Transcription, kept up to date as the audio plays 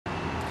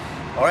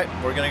Alright,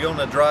 we're going to go on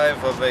the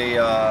drive of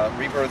a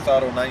Rebirth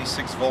Auto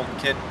 96 volt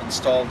kit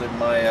installed in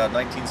my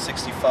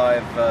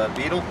 1965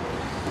 Beetle.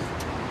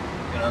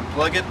 I'm going to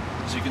unplug it.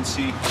 As you can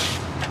see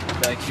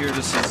back here,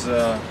 this is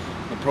the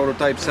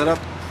prototype setup.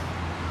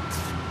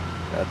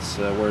 That's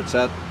where it's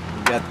at.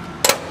 We've got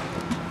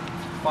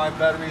 5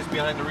 batteries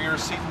behind the rear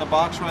seat in the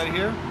box right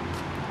here.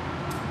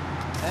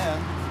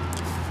 And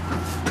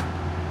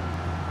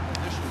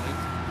additionally,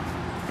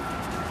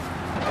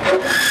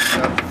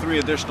 got 3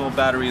 additional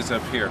batteries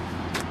up here.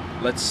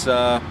 Let's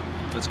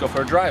go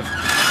for a drive.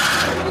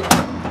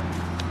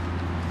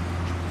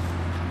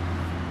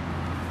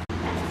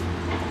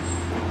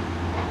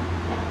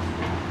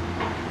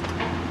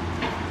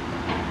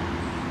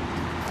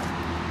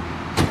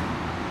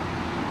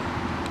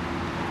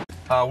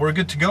 We're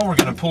good to go. We're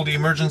going to pull the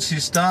emergency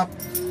stop,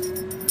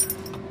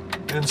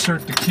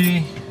 insert the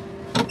key.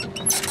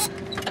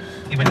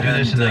 Even do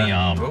this in the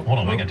hold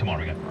on, we got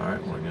tomorrow. All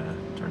right, we're going to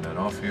turn that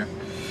off here,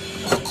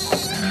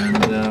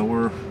 and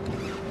we're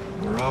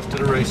off to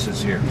the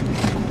races here.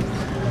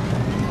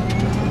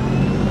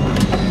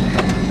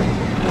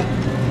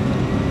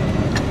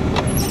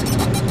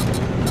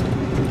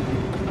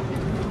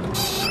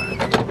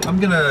 I'm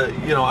gonna,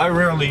 I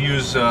rarely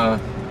use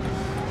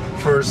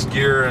first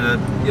gear, and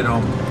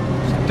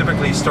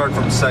typically start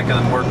from second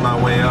and work my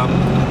way up.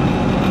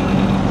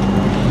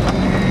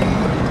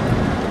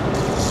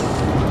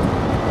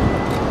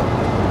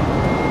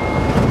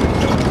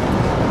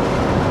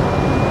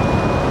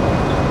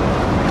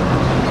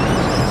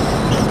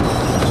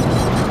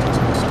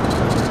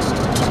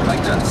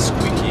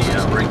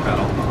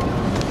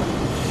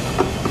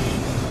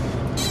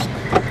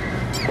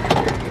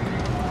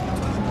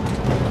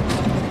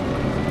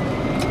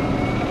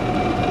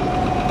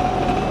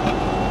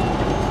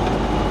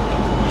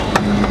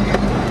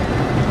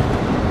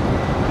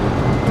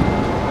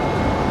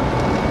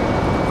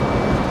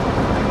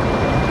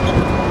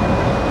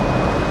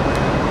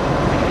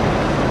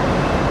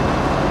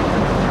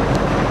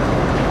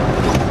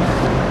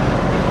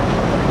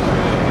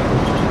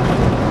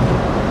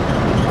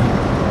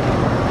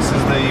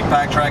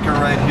 Tracker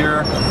right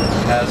here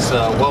has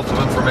a wealth of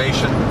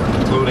information,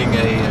 including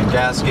a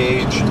gas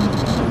gauge,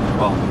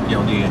 well,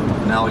 the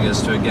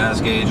analogous to a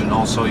gas gauge, and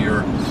also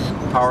your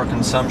power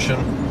consumption.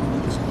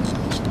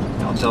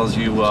 It tells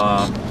you,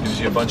 gives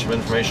you a bunch of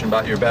information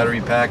about your battery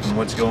pack and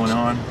what's going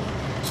on.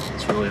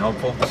 It's really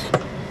helpful.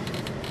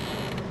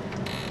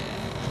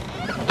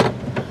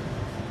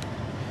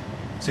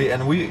 See,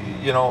 and we,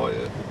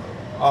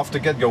 off the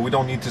get-go, we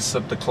don't need to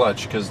slip the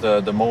clutch because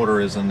the motor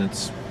is in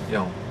its,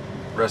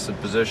 rested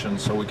position,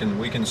 so we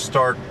can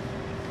start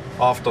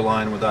off the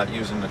line without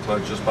using the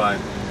clutch just by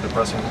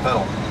depressing the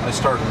pedal. I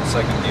start in the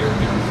second gear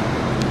here.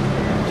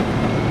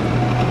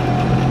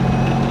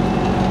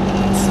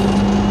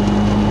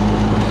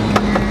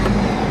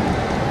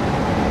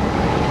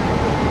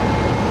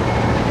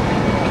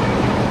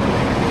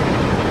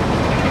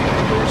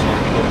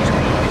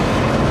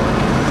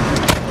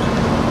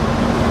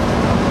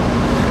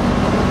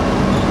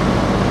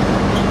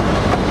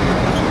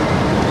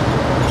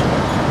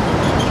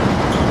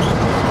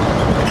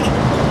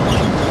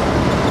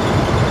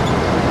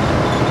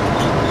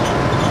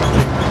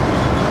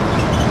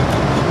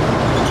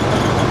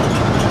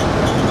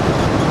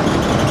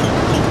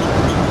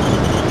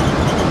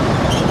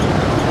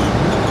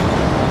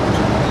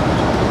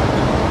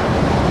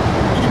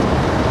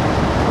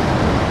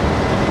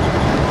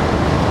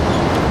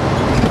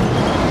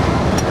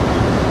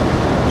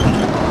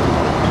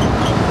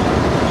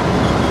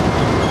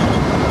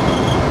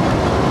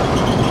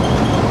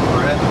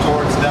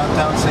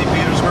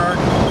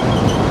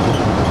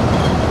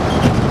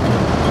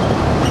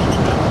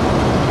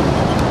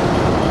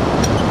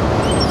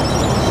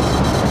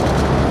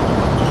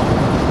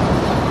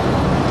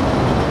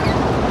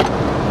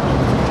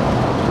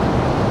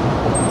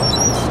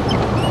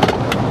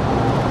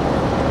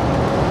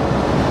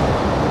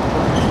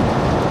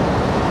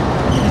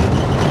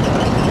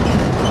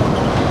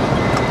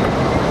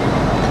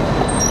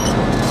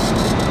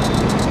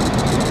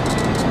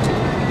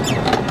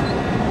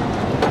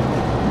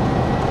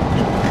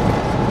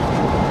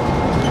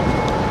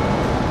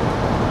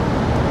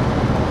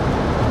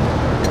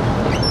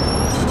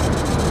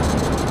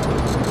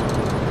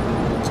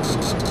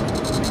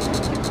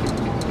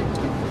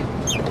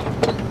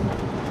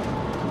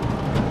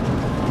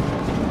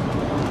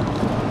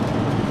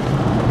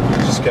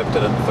 Kept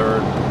it in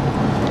third.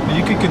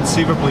 You could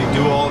conceivably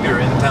do all of your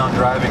in-town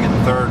driving in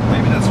third.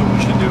 Maybe that's what we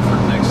should do for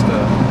the next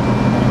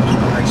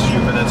few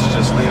minutes.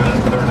 Just leave it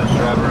in third and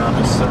drive around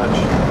as such.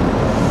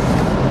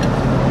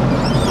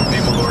 For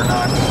people who are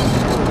not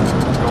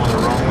going the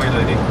wrong way,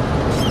 lady.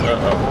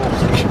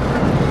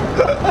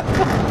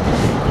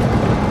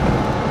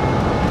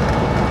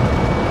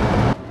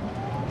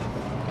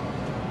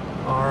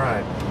 All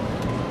right.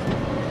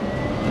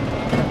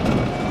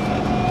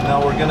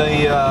 Now we're gonna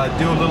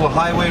do a little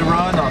highway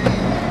run on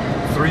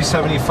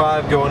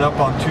 375 going up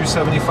on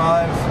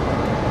 275.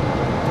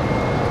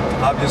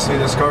 Obviously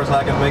this car's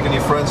not gonna make any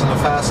friends in the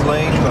fast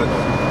lane, but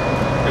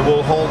It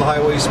will hold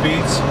highway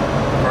speeds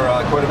for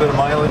quite a bit of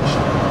mileage.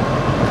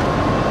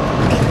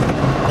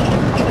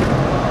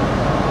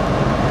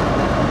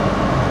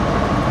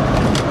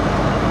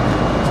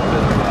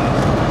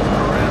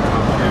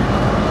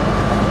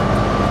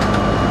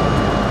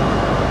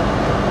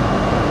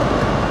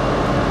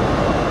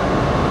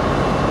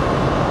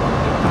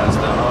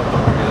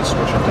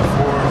 Switch it to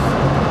fourth.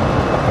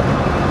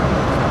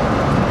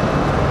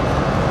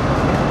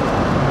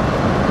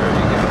 There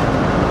you go.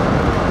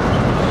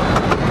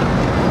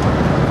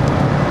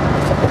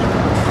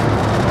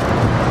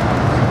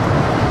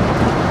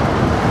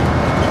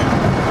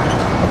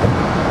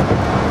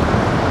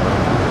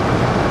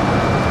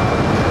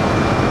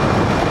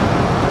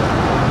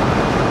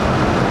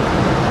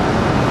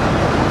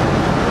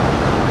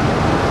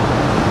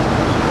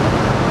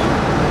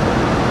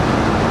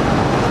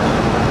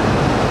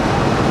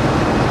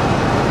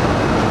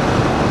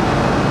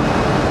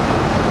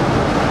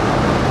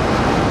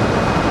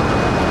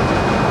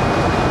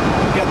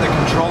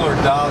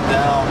 Dialed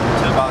down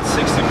to about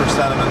 60%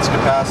 of its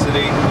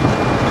capacity.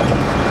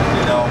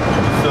 You know,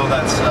 I feel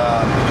that's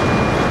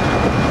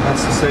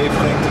the safe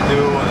thing to do,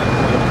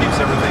 and it keeps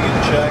everything in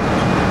check.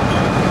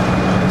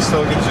 It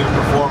still gives you the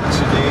performance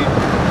you need.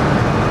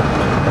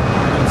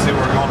 You can see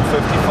we're